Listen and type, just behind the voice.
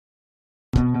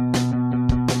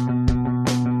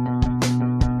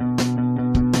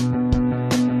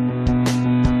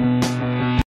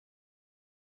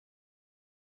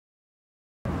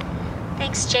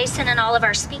Thanks, Jason, and all of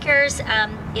our speakers.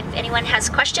 If anyone has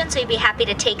questions, we'd be happy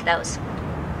to take those.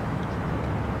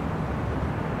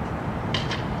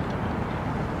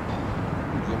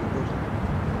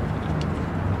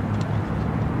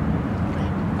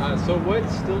 So what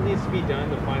still needs to be done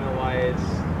to finalize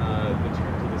the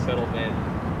terms of the settlement?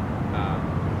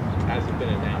 Hasn't been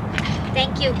announced.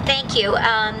 Thank you. Thank you.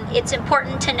 It's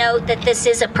important to note that this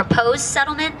is a proposed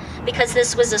settlement because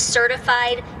this was a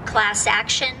certified class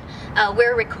action.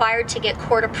 We're required to get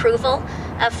court approval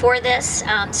for this.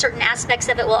 Certain aspects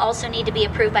of it will also need to be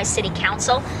approved by City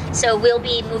Council. So we'll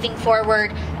be moving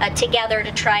forward together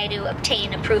to try to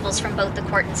obtain approvals from both the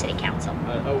court and City Council.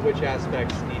 Which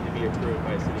aspects need to be approved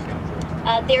by City Council?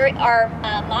 There are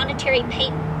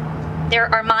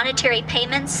monetary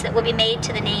payments that will be made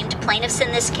to the named plaintiffs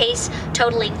in this case,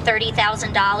 totaling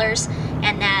 $30,000,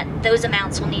 and that those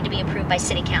amounts will need to be approved by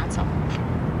City Council.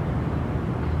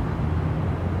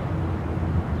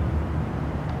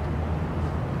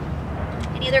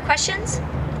 Any other questions?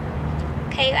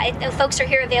 Okay, I know folks are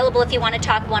here available if you want to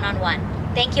talk one-on-one.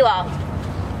 Thank you all.